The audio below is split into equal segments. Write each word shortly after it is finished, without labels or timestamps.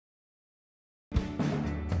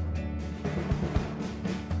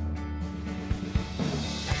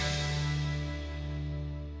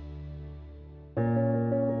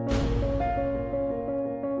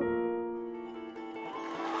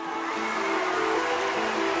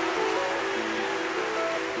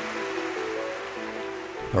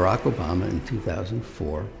Barack Obama in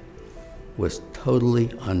 2004 was totally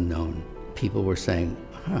unknown. People were saying,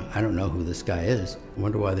 I don't know who this guy is. I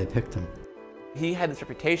wonder why they picked him. He had this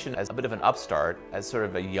reputation as a bit of an upstart, as sort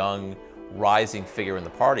of a young, rising figure in the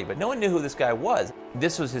party, but no one knew who this guy was.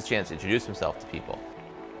 This was his chance to introduce himself to people.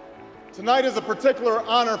 Tonight is a particular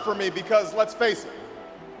honor for me because, let's face it,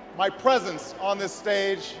 my presence on this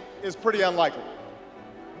stage is pretty unlikely.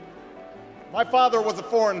 My father was a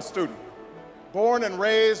foreign student, born and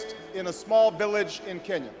raised in a small village in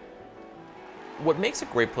Kenya. What makes a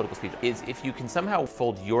great political speech is if you can somehow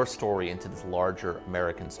fold your story into this larger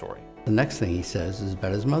American story. The next thing he says is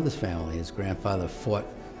about his mother's family. His grandfather fought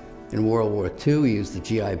in World War II. He used the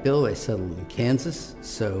GI Bill. They settled in Kansas,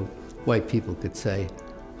 so white people could say,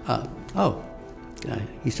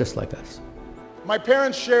 he's just like us. My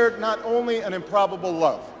parents shared not only an improbable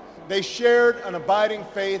love, they shared an abiding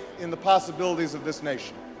faith in the possibilities of this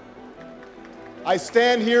nation. I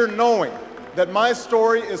stand here knowing that my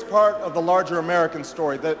story is part of the larger American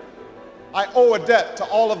story, that I owe a debt to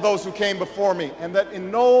all of those who came before me, and that in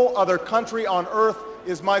no other country on earth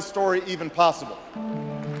is my story even possible.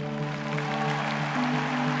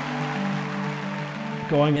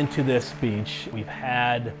 Going into this speech, we've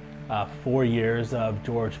had 4 years of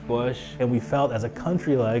George Bush, and we felt as a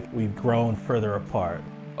country like we've grown further apart.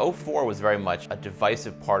 '04 was very much a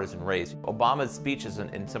divisive partisan race. Obama's speech is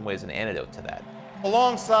in some ways an antidote to that.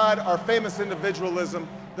 Alongside our famous individualism,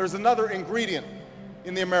 there's another ingredient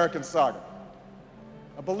in the American saga,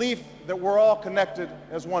 a belief that we're all connected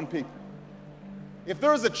as one people. If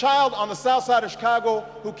there's a child on the south side of Chicago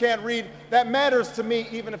who can't read, that matters to me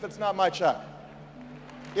even if it's not my child.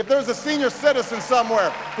 If there's a senior citizen somewhere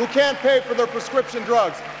who can't pay for their prescription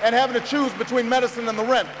drugs and having to choose between medicine and the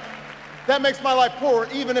rent, that makes my life poorer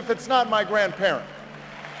even if it's not my grandparent.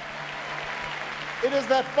 It is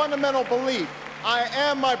that fundamental belief, I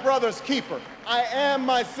am my brother's keeper, I am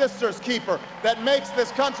my sister's keeper, that makes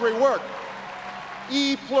this country work.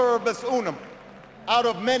 E pluribus unum, out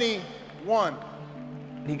of many, one.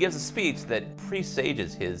 He gives a speech that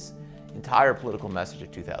presages his entire political message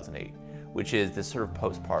of 2008, which is this sort of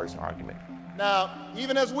post-partisan argument. Now,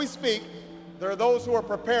 even as we speak, there are those who are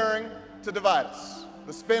preparing to divide us.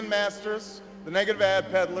 The spin masters, the negative ad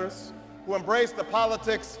peddlers, who embrace the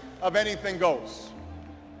politics of anything goes.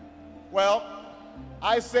 Well,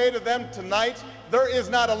 I say to them tonight, there is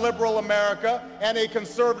not a liberal America and a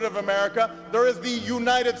conservative America. There is the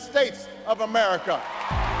United States of America.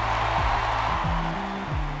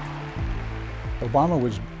 Obama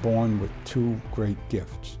was born with two great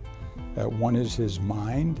gifts. One is his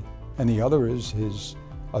mind, and the other is his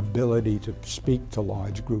ability to speak to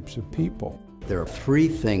large groups of people. There are three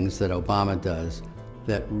things that Obama does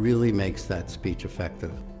that really makes that speech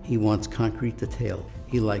effective. He wants concrete detail.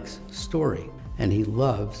 He likes story. And he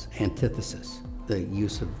loves antithesis, the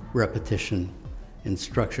use of repetition and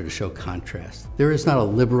structure to show contrast. There is not a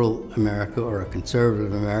liberal America or a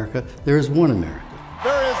conservative America. There is one America.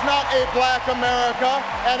 There is not a black America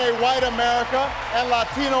and a white America and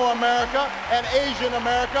Latino America and Asian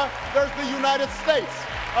America. There's the United States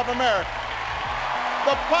of America.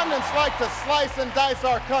 The pundits like to slice and dice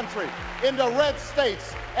our country into red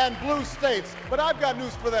states and blue states, but I've got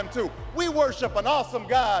news for them too. We worship an awesome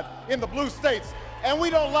God in the blue states, and we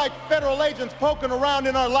don't like federal agents poking around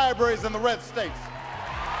in our libraries in the red states.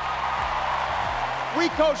 We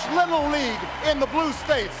coach Little League in the blue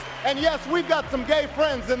states, and yes, we've got some gay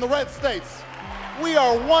friends in the red states. We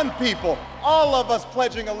are one people, all of us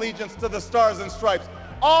pledging allegiance to the Stars and Stripes,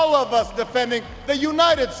 all of us defending the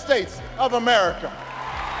United States of America.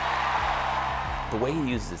 The way he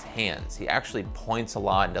uses his hands, he actually points a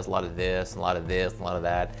lot and does a lot of this, and a lot of this, and a lot of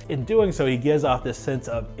that. In doing so, he gives off this sense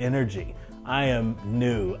of energy. I am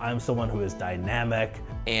new, I'm someone who is dynamic.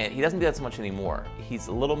 And he doesn't do that so much anymore. He's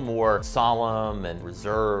a little more solemn and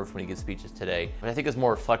reserved when he gives speeches today, but I think it's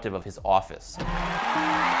more reflective of his office.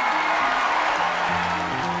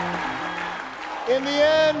 In the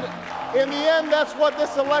end, that's what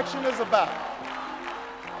this election is about.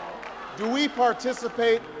 Do we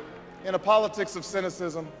participate in a politics of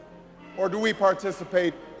cynicism, or do we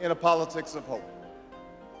participate in a politics of hope?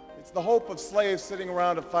 It's the hope of slaves sitting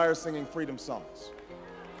around a fire singing freedom songs.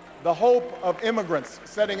 The hope of immigrants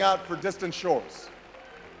setting out for distant shores.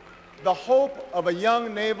 The hope of a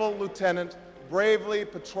young naval lieutenant bravely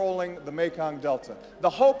patrolling the Mekong Delta. The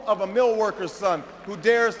hope of a mill worker's son who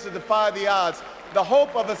dares to defy the odds. The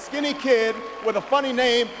hope of a skinny kid with a funny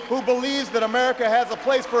name who believes that America has a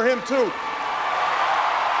place for him too.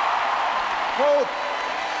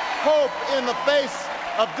 Hope in the face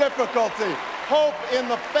of difficulty. Hope in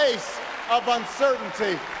the face of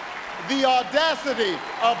uncertainty. the audacity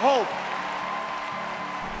of hope.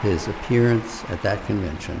 His appearance at that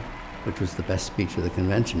convention, which was the best speech of the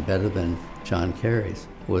convention, better than John Kerry's,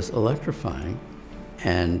 was electrifying,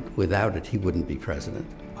 and without it, he wouldn't be president.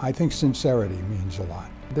 I think sincerity means a lot.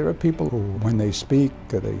 There are people who, when they speak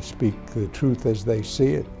the truth as they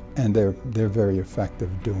see it, and they're very effective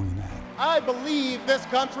doing that. I believe this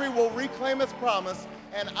country will reclaim its promise,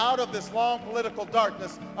 and out of this long political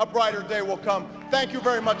darkness, a brighter day will come. Thank you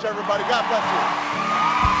very much, everybody. God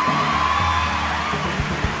bless you.